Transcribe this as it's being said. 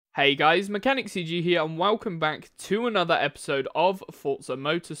Hey guys, Mechanic CG here and welcome back to another episode of Forza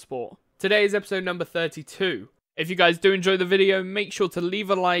Motorsport. Today is episode number 32. If you guys do enjoy the video, make sure to leave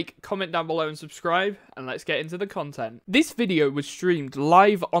a like, comment down below and subscribe, and let's get into the content. This video was streamed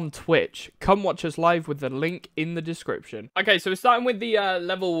live on Twitch. Come watch us live with the link in the description. Okay, so we're starting with the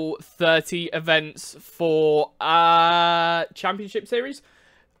level 30 events for Championship Series.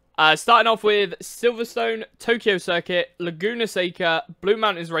 Starting off with Silverstone, Tokyo Circuit, Laguna Seca, Blue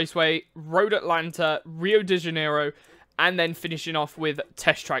Mountains Raceway, Road Atlanta, Rio de Janeiro, and then finishing off with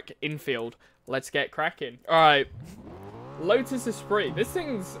Test Track Infield. Let's get cracking. Alright, Lotus Esprit. This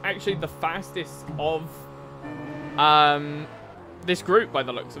thing's actually the fastest of this group by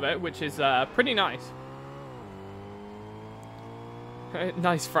the looks of it, which is pretty nice.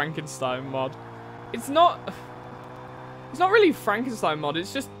 Nice Frankenstein mod. It's not really Frankenstein mod,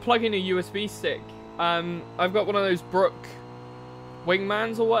 it's just plugging a USB stick. I've got one of those Brook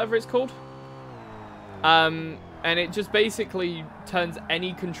Wingmans or whatever it's called. And it just basically turns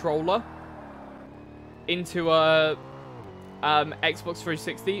any controller into a Xbox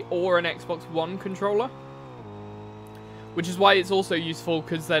 360 or an Xbox One controller. Which is why it's also useful,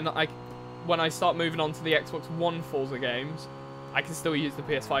 because then when I start moving on to the Xbox One Forza games, I can still use the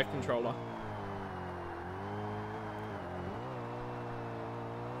PS5 controller.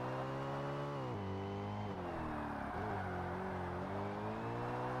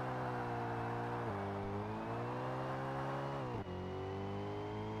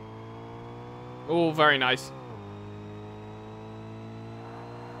 Oh, very nice.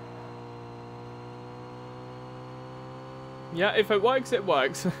 Yeah, if it works, it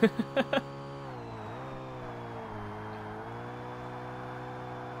works.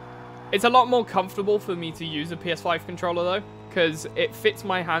 It's a lot more comfortable for me to use a PS5 controller, though, because it fits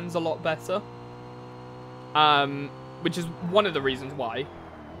my hands a lot better. Which is one of the reasons why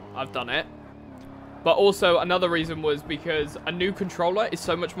I've done it. But also, another reason was because a new controller is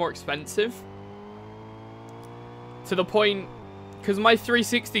so much more expensive. To the point, because my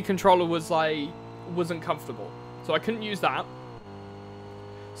 360 controller wasn't comfortable, so I couldn't use that.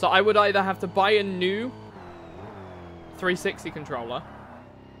 So I would either have to buy a new 360 controller,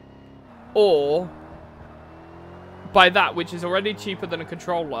 or buy that, which is already cheaper than a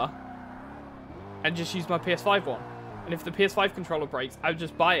controller, and just use my PS5 one. And if the PS5 controller breaks, I would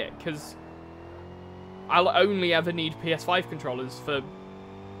just buy it, because I'll only ever need PS5 controllers for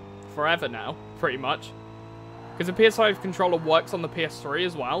forever now, pretty much. Because the PS5 controller works on the PS3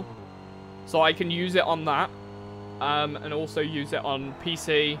 as well. So I can use it on that. And also use it on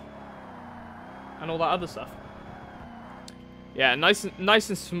PC. And all that other stuff. Yeah, nice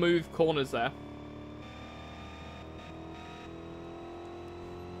and smooth corners there.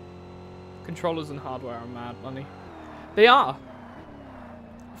 Controllers and hardware are mad money. They are.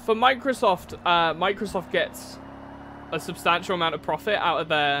 For Microsoft, Microsoft gets a substantial amount of profit out of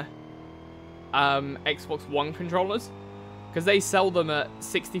their Xbox One controllers, because they sell them at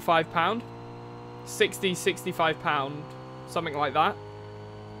 £65, £65, something like that,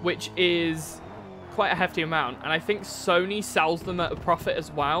 which is quite a hefty amount. And I think Sony sells them at a profit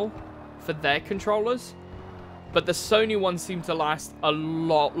as well for their controllers, but the Sony ones seem to last a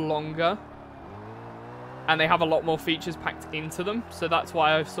lot longer, and they have a lot more features packed into them, so that's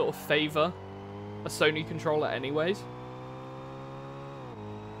why I sort of favor a Sony controller anyways.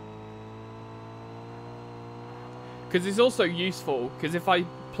 Because it's also useful, because if I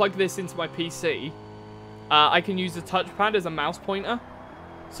plug this into my PC, I can use the touchpad as a mouse pointer.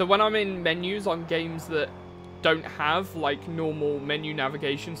 So when I'm in menus on games that don't have, like, normal menu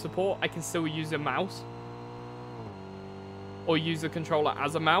navigation support, I can still use a mouse. Or use the controller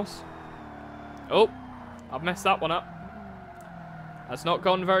as a mouse. Oh, I've messed that one up. That's not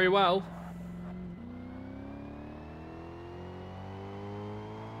gone very well.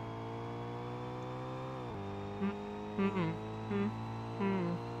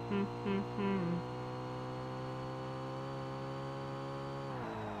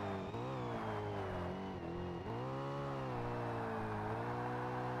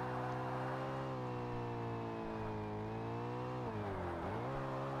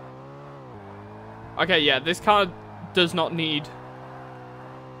 Okay, yeah, this car does not need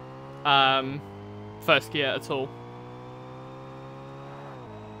first gear at all.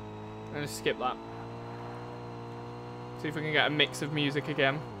 I'm gonna skip that. See if we can get a mix of music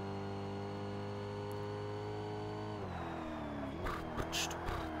again.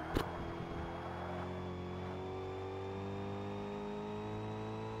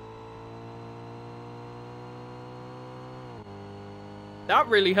 That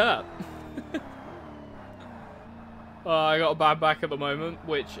really hurt. I got a bad back at the moment,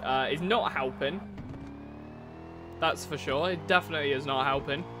 which is not helping. That's for sure. It definitely is not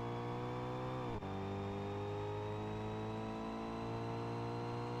helping.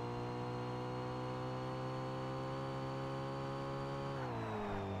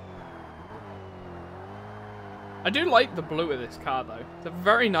 I do like the blue of this car, though. It's a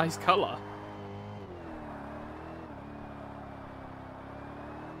very nice colour.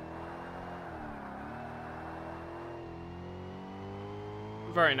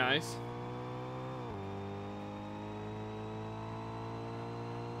 Very nice.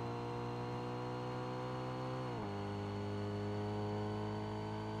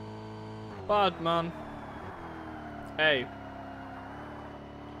 Bad man. Hey.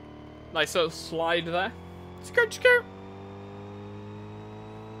 Nice little slide there. Skirt, skirt.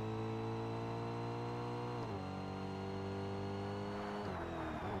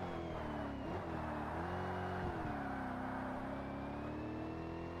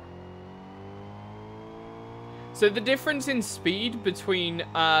 So the difference in speed between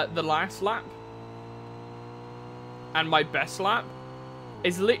the last lap and my best lap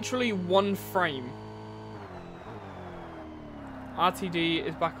is literally 1 frame. RTD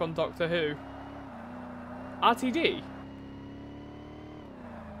is back on Doctor Who. RTD?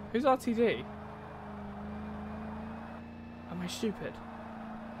 Who's RTD? Am I stupid?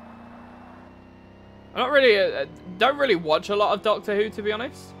 I don't really watch a lot of Doctor Who, to be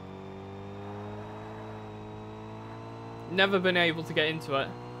honest. Never been able to get into it.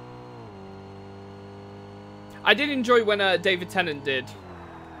 I did enjoy when David Tennant did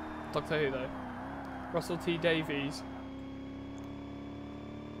Doctor Who, though. Russell T Davies.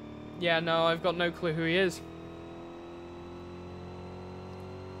 Yeah, no, I've got no clue who he is.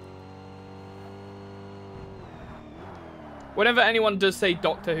 Whenever anyone does say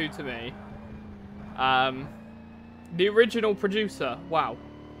Doctor Who to me, the original producer, wow.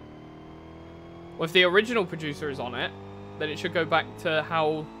 Well, if the original producer is on it, then it should go back to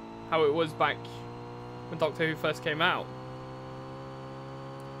how it was back when Doctor Who first came out.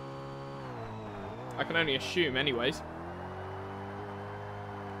 I can only assume, anyways.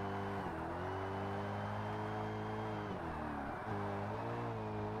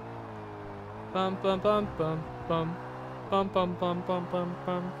 Bum bum bum bum bum bum bum bum bum bum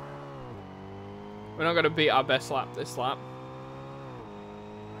bum. We're not gonna beat our best lap this lap.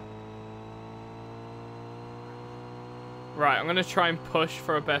 Right, I'm gonna try and push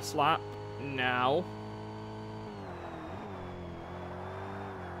for a best lap now.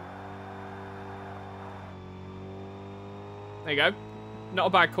 There you go. Not a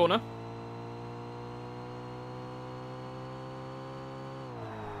bad corner.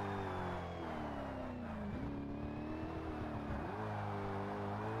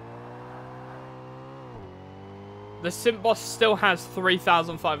 The Simp Boss still has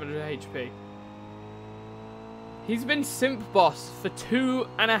 3,500 HP. He's been Simp Boss for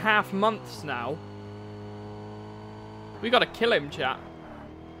 2.5 months now. We gotta kill him, chat.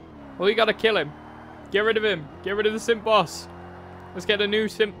 We gotta kill him. Get rid of him. Get rid of the Simp Boss. Let's get a new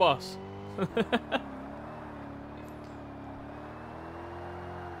Simp Boss.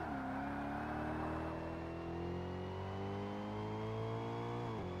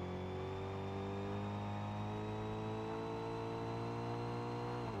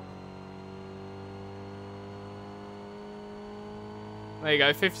 There you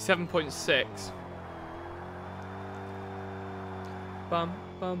go, 57.6. Bum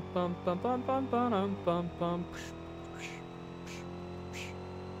bum bum bum bum bum bum bum bum.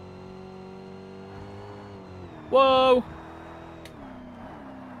 Whoa!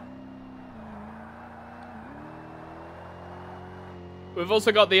 We've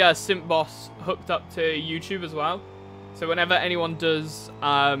also got the Simp Boss hooked up to YouTube as well. So whenever anyone does,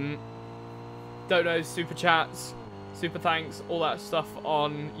 don't know, super chats, super thanks, all that stuff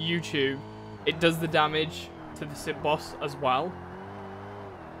on YouTube, it does the damage to the Simp Boss as well.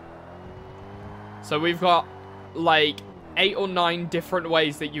 So we've got like 8 or 9 different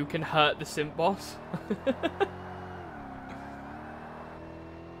ways that you can hurt the Simp Boss.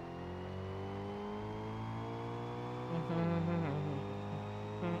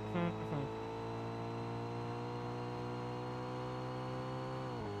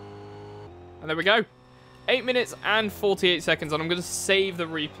 And there we go. 8 minutes and 48 seconds, and I'm going to save the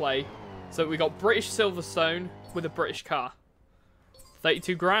replay. So we got British Silverstone with a British car.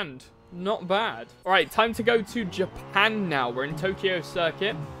 32 grand. Not bad. Alright, time to go to Japan now. We're in Tokyo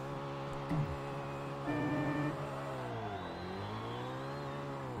Circuit.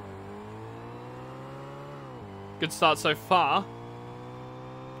 Good start so far.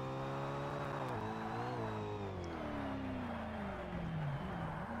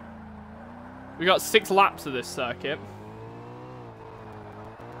 We got 6 laps of this circuit.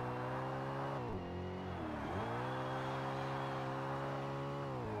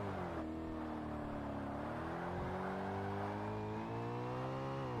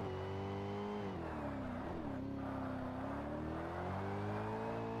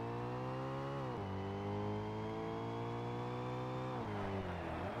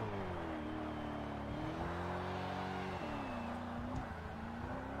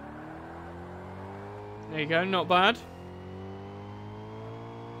 There you go, not bad.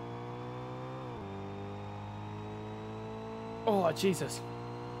 Oh, Jesus.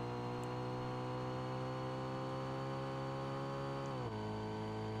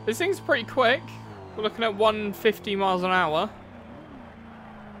 This thing's pretty quick. We're looking at 150 miles an hour.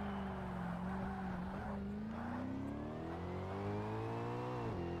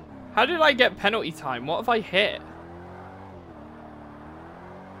 How did I get penalty time? What have I hit?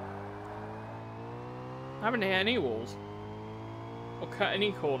 I haven't hit any walls. Or cut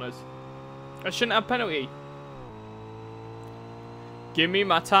any corners. I shouldn't have penalty. Give me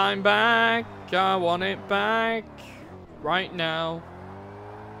my time back. I want it back. Right now.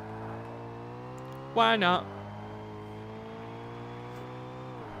 Why not?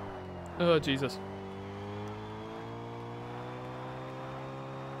 Oh, Jesus.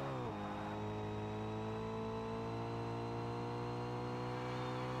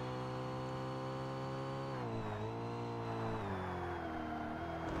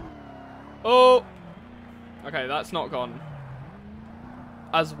 Oh! Okay, that's not gone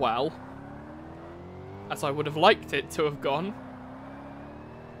as well as I would have liked it to have gone.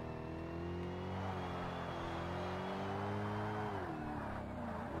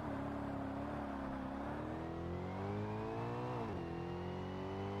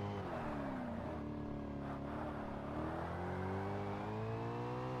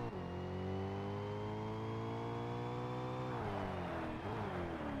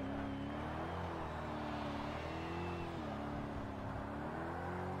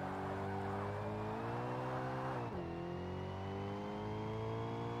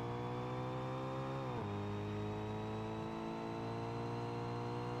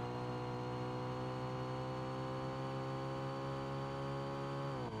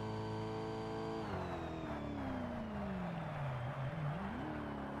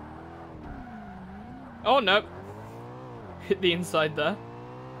 Oh, no. Hit the inside there.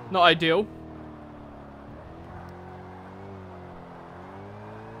 Not ideal.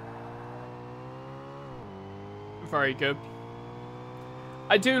 Very good.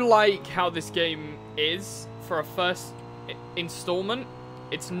 I do like how this game is for a first installment.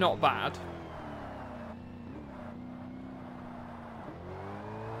 It's not bad.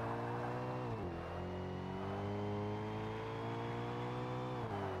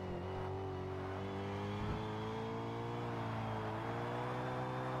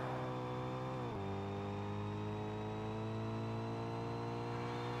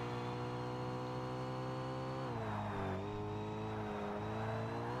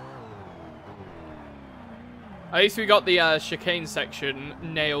 At least we got the chicane section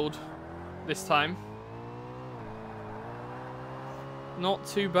nailed this time. Not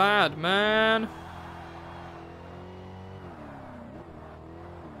too bad, man.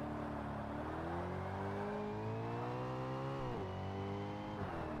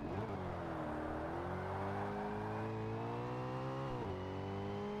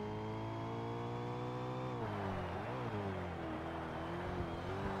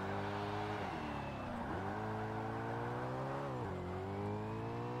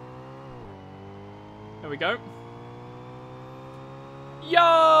 There we go.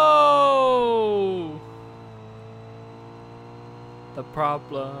 Yo! The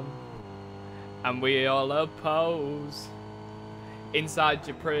problem, and we all oppose inside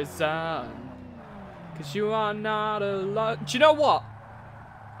your prison, 'cause you are not alone. Do you know what?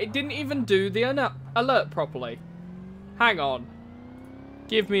 It didn't even do the alert properly. Hang on.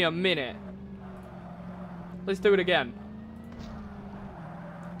 Give me a minute. Let's do it again.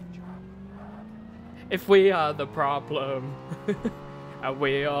 If we are the problem, and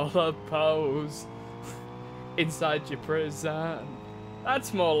we all oppose inside your prison.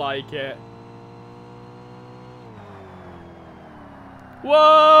 That's more like it.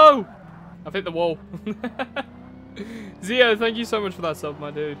 Whoa! I've hit the wall. Zio, thank you so much for that sub,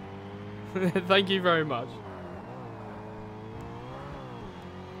 my dude. Thank you very much.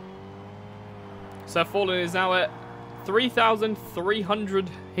 Sir Fallen is now at 3,300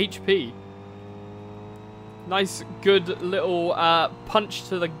 HP. Nice, good little punch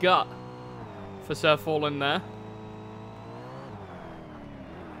to the gut for Sir Fallen there.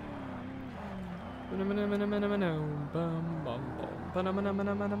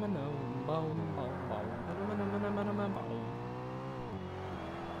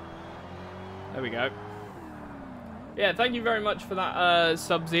 There we go. Yeah, thank you very much for that,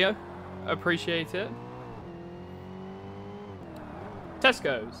 Sub-Zio. Appreciate it.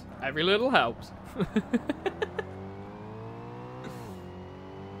 Tesco's. Every little helps.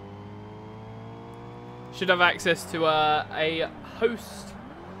 Should have access to a host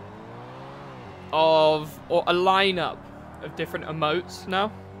of, or a lineup of different emotes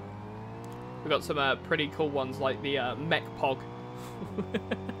now. We've got some pretty cool ones like the MECH Pog.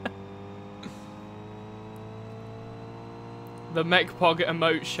 The MECH Pog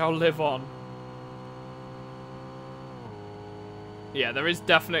emote shall live on. Yeah, there is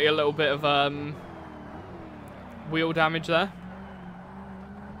definitely a little bit of wheel damage there.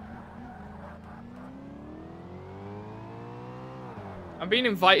 I'm being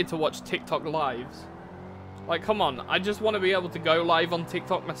invited to watch TikTok lives. Like, come on, I just want to be able to go live on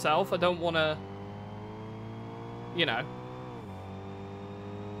TikTok myself. I don't want to, you know.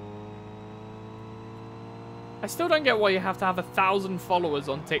 I still don't get why you have to have 1,000 followers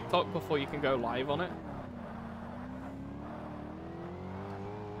on TikTok before you can go live on it.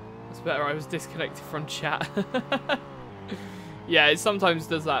 That's better, I was disconnected from chat. Yeah, it sometimes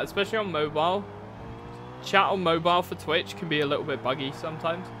does that, especially on mobile. Chat on mobile for Twitch can be a little bit buggy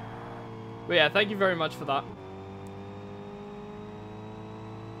sometimes. But yeah, thank you very much for that.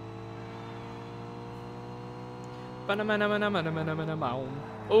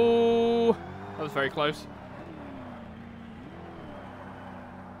 Oh, that was very close.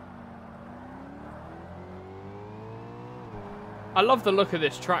 I love the look of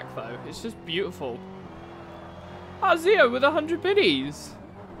this track though. It's just beautiful. Ah, Zio with 100 biddies.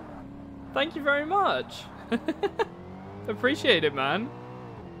 Thank you very much. Appreciate it, man.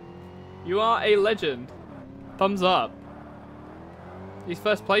 You are a legend. Thumbs up. He's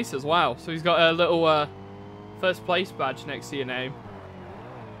first place as well. So he's got a little first place badge next to your name.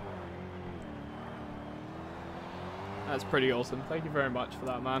 That's pretty awesome. Thank you very much for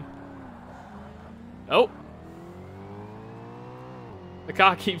that, man. Oh. The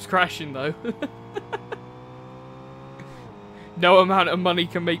car keeps crashing, though. No amount of money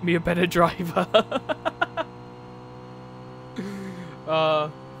can make me a better driver.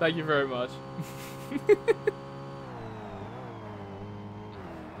 Thank you very much.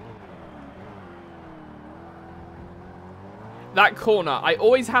 That corner, I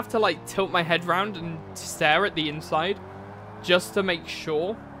always have to like tilt my head round and stare at the inside just to make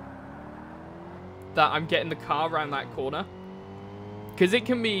sure that I'm getting the car around that corner. Because it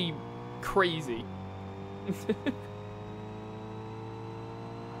can be crazy.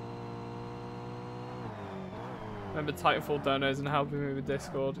 Remember Titanfall donos and helping me with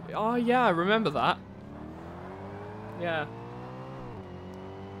Discord. Oh yeah, I remember that. Yeah.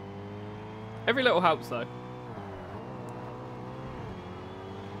 Every little helps though.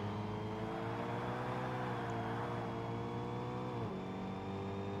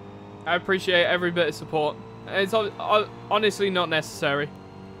 I appreciate every bit of support. It's honestly not necessary.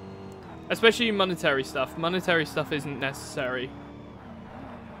 Especially monetary stuff. Monetary stuff isn't necessary.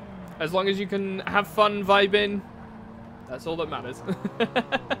 As long as you can have fun vibing, that's all that matters.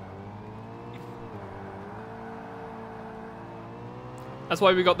 That's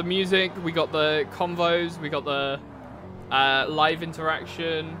why we got the music, we got the convos, we got the live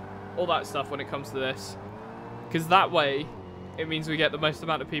interaction, all that stuff when it comes to this. Because that way, it means we get the most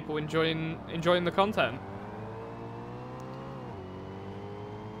amount of people enjoying the content.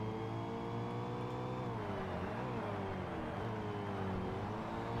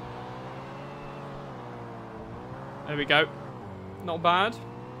 There we go. Not bad.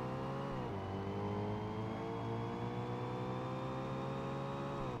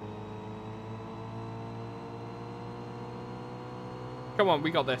 Come on,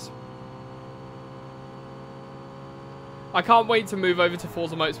 we got this. I can't wait to move over to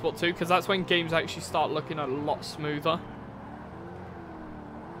Forza Motorsport 2 because that's when games actually start looking a lot smoother.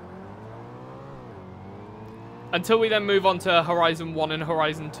 Until we then move on to Horizon 1 and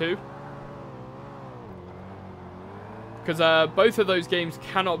Horizon 2. Because both of those games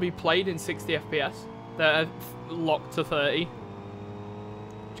cannot be played in 60 FPS. They're locked to 30.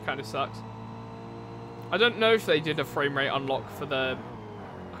 Which kind of sucks. I don't know if they did a frame rate unlock for the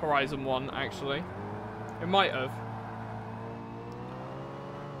Horizon 1, actually. It might have.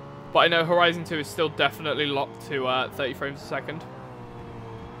 But I know Horizon 2 is still definitely locked to 30 frames a second.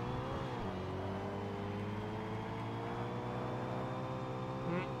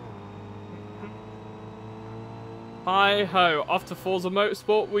 Hi-ho, off to Forza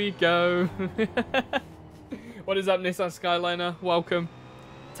Motorsport we go. What is up, Nissan Skyliner? Welcome.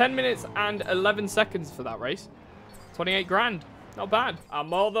 10 minutes and 11 seconds for that race. 28 grand. Not bad.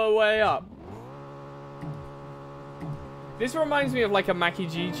 I'm all the way up. This reminds me of like a Mackie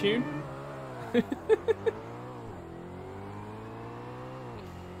G tune.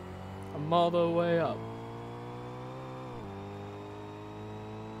 I'm all the way up.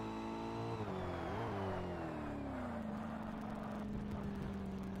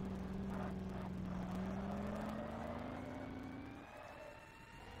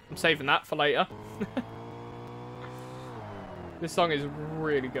 I'm saving that for later. This song is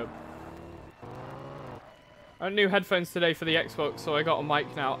really good. I had new headphones today for the Xbox, so I got a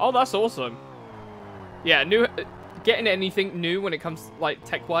mic now. Oh, that's awesome. Yeah, getting anything new when it comes like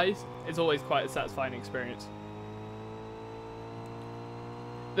tech-wise is always quite a satisfying experience.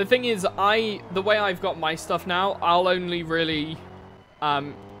 The thing is, the way I've got my stuff now, I'll only really,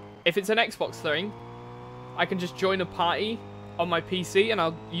 if it's an Xbox thing, I can just join a party on my PC and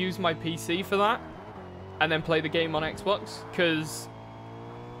I'll use my PC for that and then play the game on Xbox, because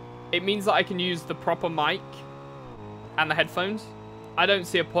it means that I can use the proper mic and the headphones. I don't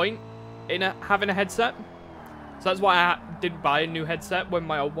see a point in having a headset. So that's why I didn't buy a new headset when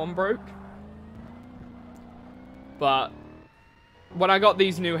my old one broke. But when I got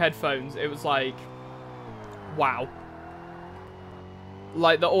these new headphones, it was like, wow.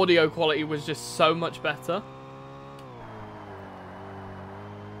 Like, the audio quality was just so much better.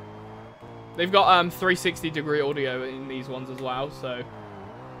 They've got 360-degree audio in these ones as well, so...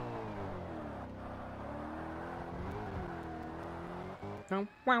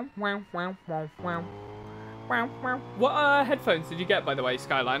 What headphones did you get, by the way,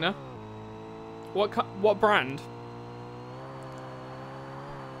 Skyliner? What brand?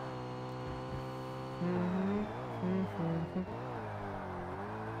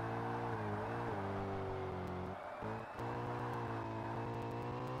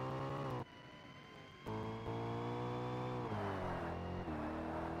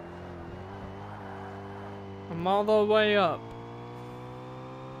 I'm all the way up.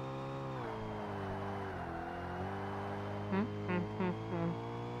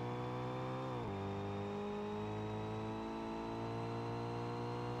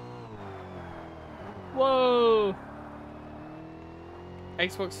 Whoa!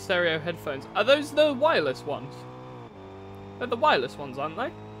 Xbox stereo headphones. Are those the wireless ones? They're the wireless ones, aren't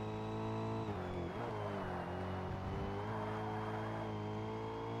they?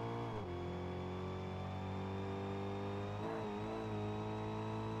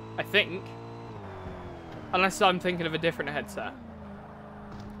 I think. Unless I'm thinking of a different headset.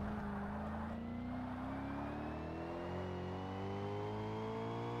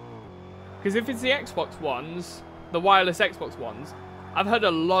 Because if it's the Xbox ones, the wireless Xbox ones, I've heard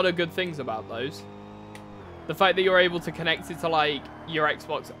a lot of good things about those. The fact that you're able to connect it to, like, your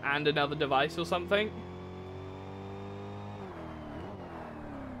Xbox and another device or something.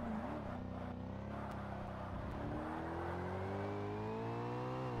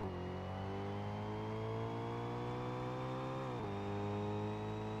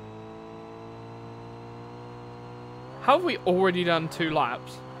 How have we already done 2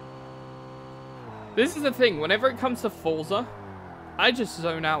 laps? This is the thing, whenever it comes to Forza, I just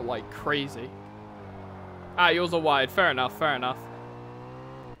zone out like crazy. Ah, yours are wide. Fair enough, fair enough.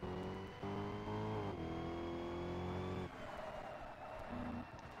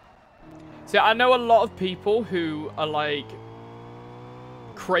 See, I know a lot of people who are like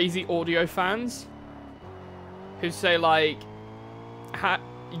crazy audio fans who say like,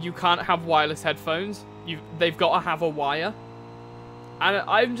 you can't have wireless headphones. They've got to have a wire. And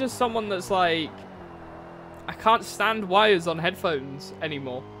I'm just someone that's like, I can't stand wires on headphones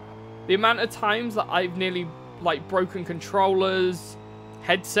anymore. The amount of times that I've nearly like broken controllers,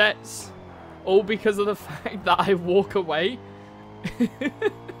 headsets, all because of the fact that I walk away.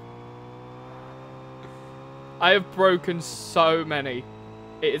 I have broken so many.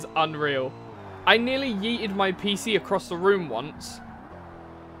 It is unreal. I nearly yeeted my PC across the room once.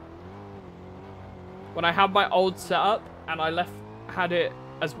 When I had my old setup and I had it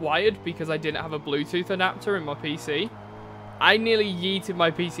as wired because I didn't have a Bluetooth adapter in my PC, I nearly yeeted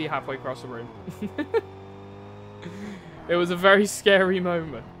my PC halfway across the room. It was a very scary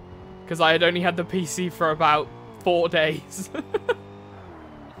moment because I had only had the PC for about 4 days.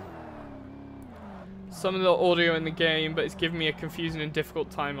 Some of the audio in the game, but it's giving me a confusing and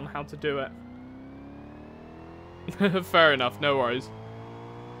difficult time on how to do it. Fair enough, no worries.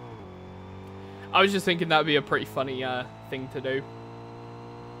 I was just thinking that'd be a pretty funny thing to do.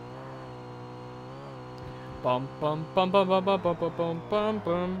 Bum bum bum bum bum bum bum bum bum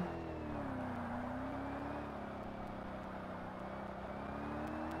bum.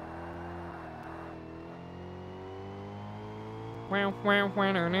 Wow wow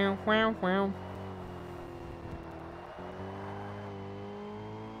wow wow wow wow.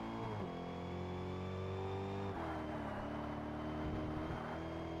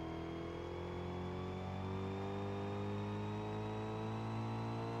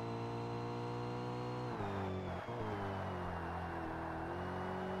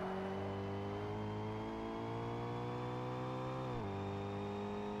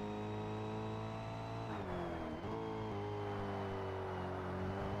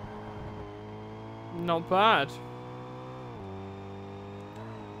 Not bad.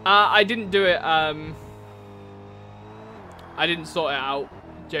 I didn't do it. I didn't sort it out,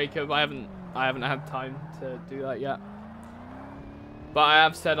 Jacob. I haven't had time to do that yet. But I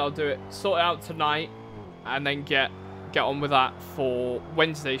have said I'll do it. Sort it out tonight, and then get on with that for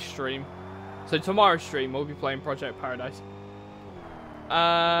Wednesday's stream. So tomorrow's stream, we'll be playing Project Paradise.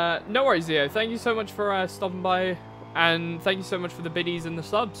 No worries, Zio. Thank you so much for stopping by, and thank you so much for the biddies and the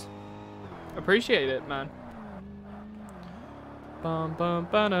subs. Appreciate it, man. Bum bum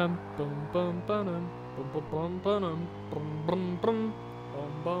banum, bum bum banum, bum bum bum banum, bum bum bum,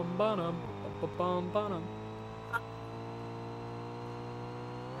 bum bum banum, bum bum banum.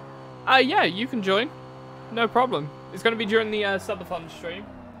 Yeah, you can join. No problem. It's gonna be during the subathon stream.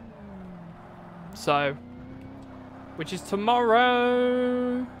 So, which is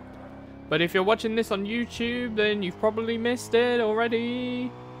tomorrow. But if you're watching this on YouTube, then you've probably missed it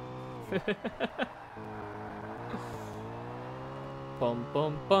already. Bum,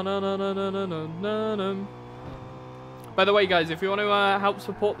 bum, by the way, guys, if you want to help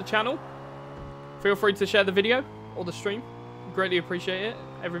support the channel, feel free to share the video or the stream. Greatly appreciate it.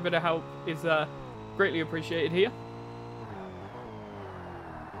 Every bit of help is greatly appreciated here.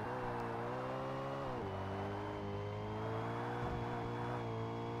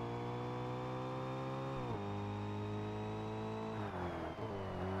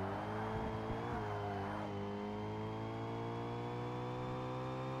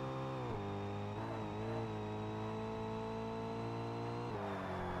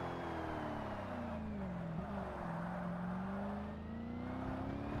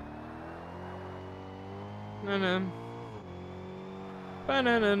 Bananum.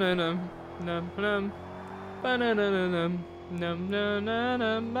 Bananum. Num num. Bananum. Num num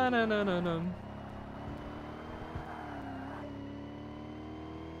num bananum.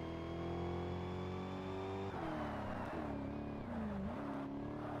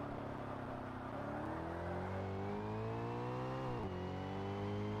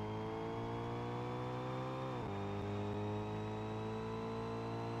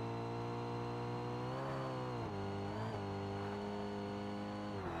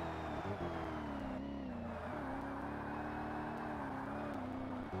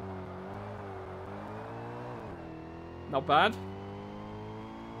 Not bad.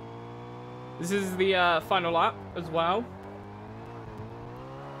 This is the final lap as well.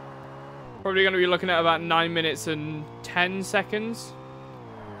 Probably going to be looking at about 9 minutes and 10 seconds.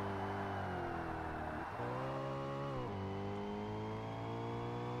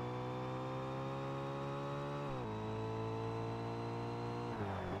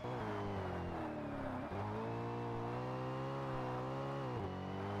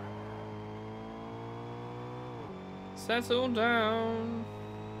 Settle down.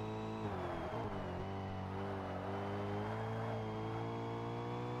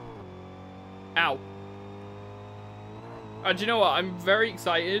 Ow. Do you know what? I'm very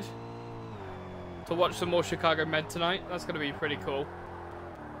excited to watch some more Chicago Med tonight. That's going to be pretty cool.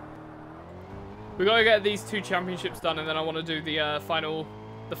 We got to get these 2 championships done, and then I want to do the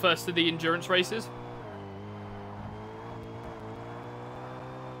the first of the endurance races.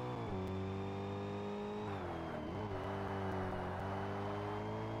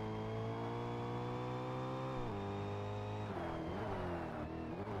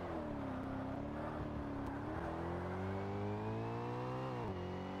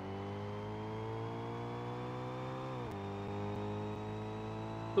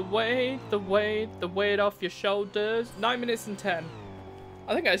 The weight off your shoulders. 9 minutes and 10.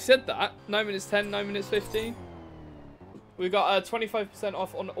 I think I said that. 9 minutes 10, 9 minutes 15. We got 25%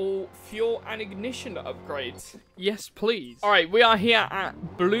 off on all fuel and ignition upgrades. Yes, please. All right, we are here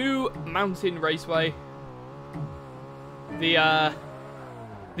at Blue Mountain Raceway. The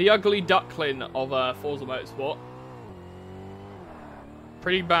ugly duckling of Forza Motorsport.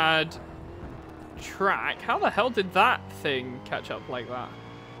 Pretty bad track. How the hell did that thing catch up like that?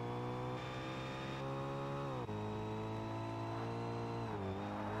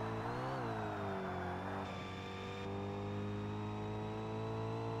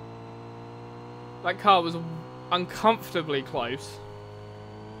 That car was uncomfortably close.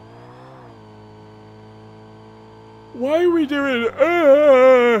 Why are we doing...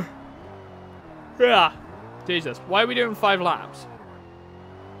 Yeah. Jesus. Why are we doing 5 laps?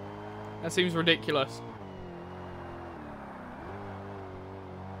 That seems ridiculous.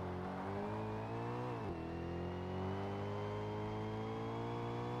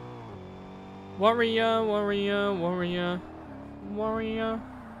 Warrior, warrior, warrior, warrior.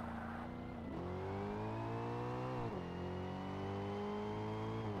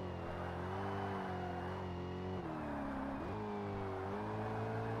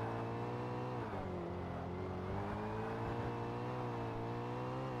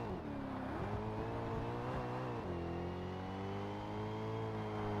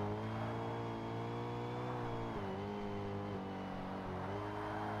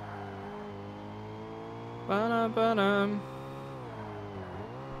 Ba-da-ba-dum.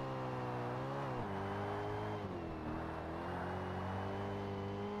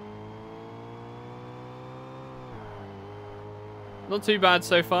 Not too bad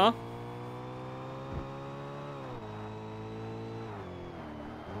so far.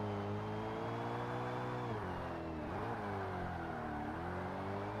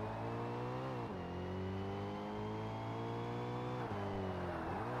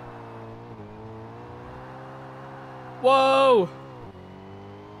 Whoa!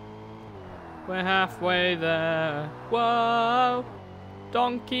 We're halfway there. Whoa!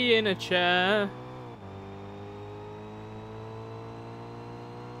 Donkey in a chair.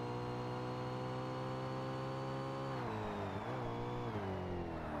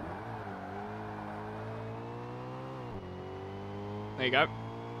 There you go.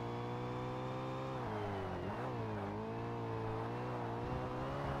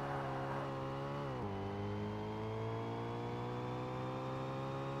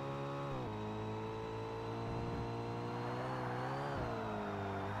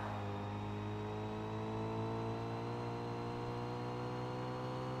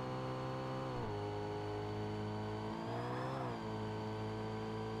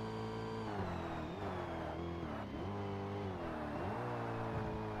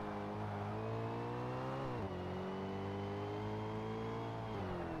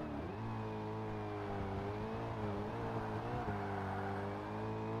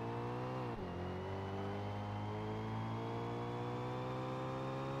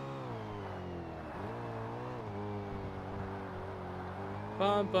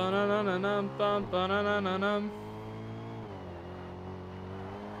 Bum ba-na-na-na-num, bum ba-na-na-na-num.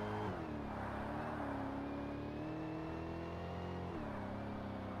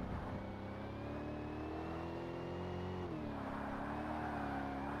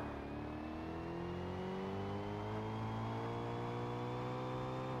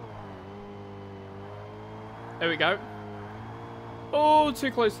 There we go. Oh,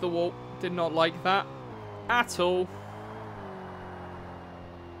 too close to the wall. Did not like that at all.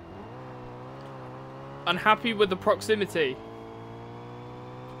 Unhappy with the proximity.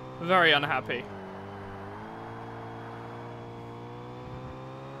 Very unhappy.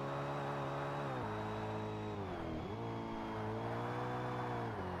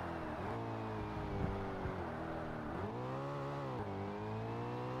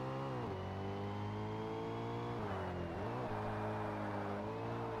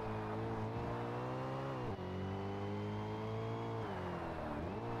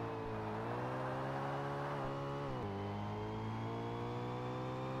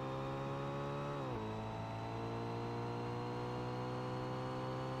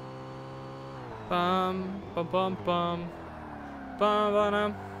 Bum bum bum bum bum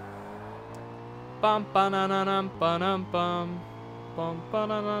ba-dum bum ba-na-na-num ba-dum bum bum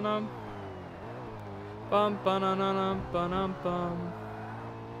ba-na-na-num bum ba-na-na-num ba-dum bum.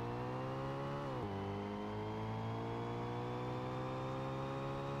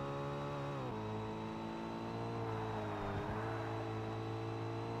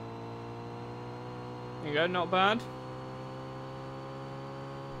 There you go, not bad.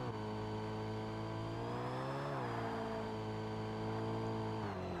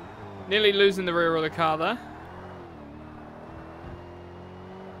 Nearly losing the rear of the car there.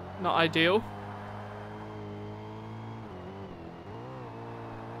 Not ideal.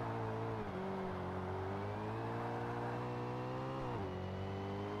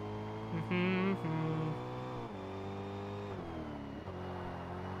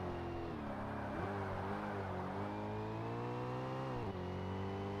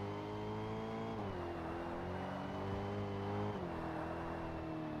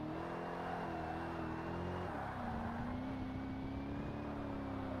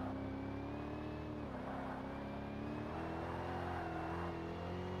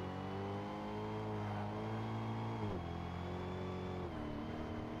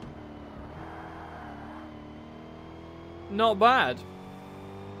 Not bad.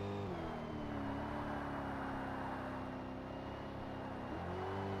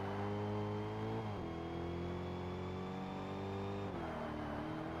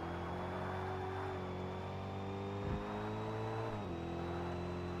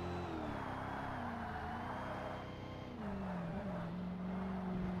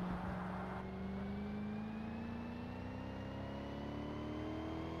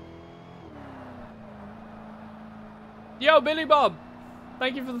 Yo, Billy Bob!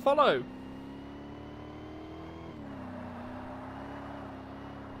 Thank you for the follow.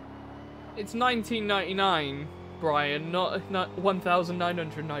 It's 1999, Brian, not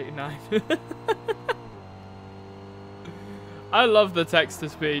 1999. I love the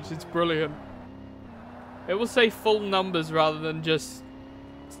text-to-speech, it's brilliant. It will say full numbers rather than just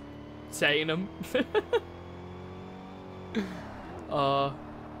saying them.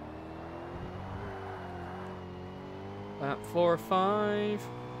 Lap 4 or 5.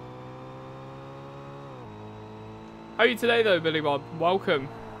 How are you today though, Billy Bob? Welcome.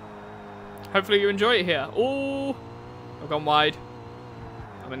 Hopefully you enjoy it here. Oh, I've gone wide.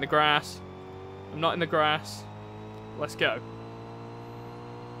 I'm in the grass. I'm not in the grass. Let's go.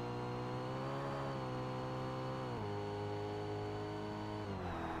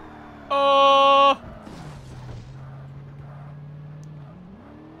 Oh!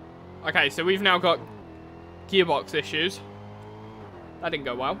 Okay, so we've now got gearbox issues. That didn't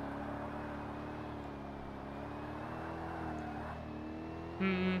go well.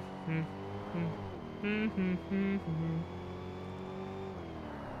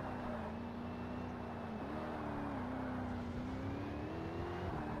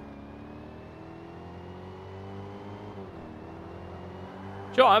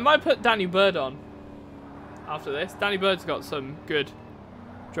 Sure, I might put Danny Bird on after this. Danny Bird's got some good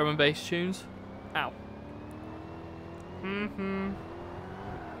drum and bass tunes. Ow.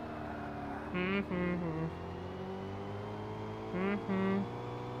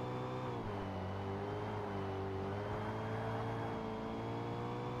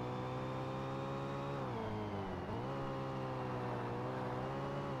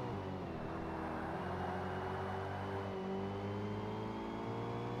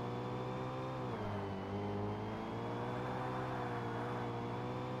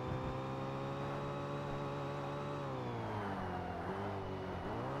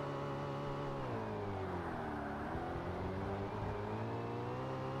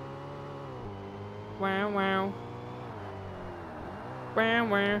 Wow, wow. Wow,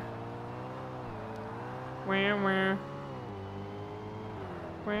 wow. Wow, wow.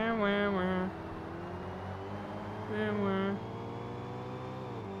 Wow, wow, wow. Wow, wow.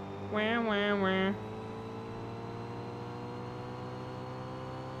 Wow, wow, wow.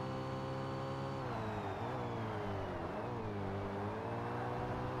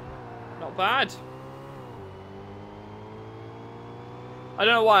 Not bad. I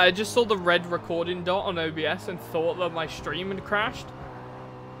don't know why, I just saw the red recording dot on OBS and thought that my stream had crashed.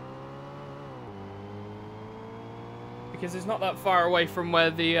 Because it's not that far away from where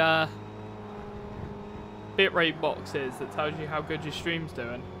the bitrate box is that tells you how good your stream's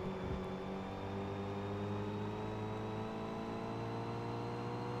doing.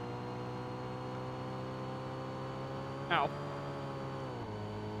 Ow.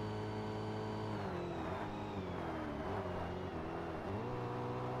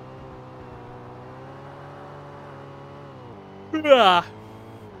 Ah.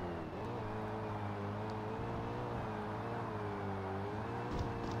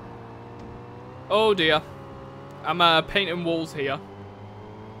 Oh dear. I'm painting walls here.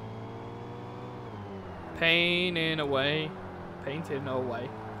 Painting away. Painting away.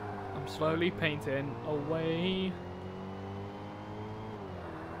 I'm slowly painting away.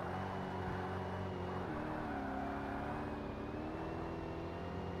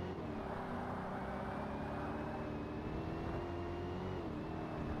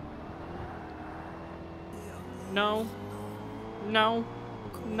 No. No.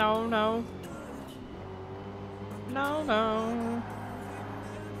 No, no. No, no.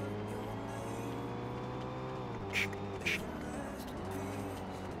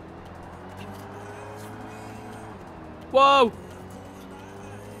 Whoa!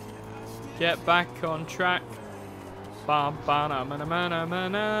 Get back on track.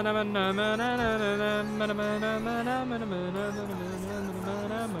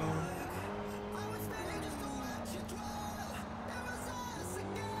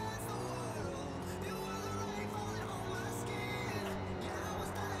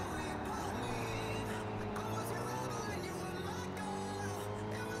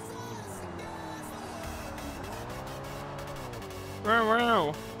 Wow,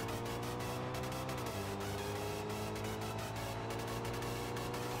 wow.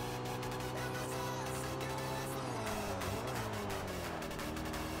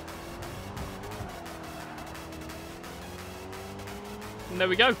 And there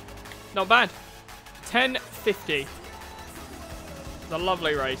we go. Not bad. 1050. It's a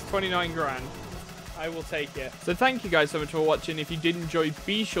lovely race. 29 grand. I will take it. So thank you guys so much for watching. If you did enjoy,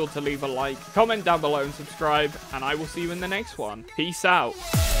 be sure to leave a like, comment down below and subscribe. And I will see you in the next one. Peace out.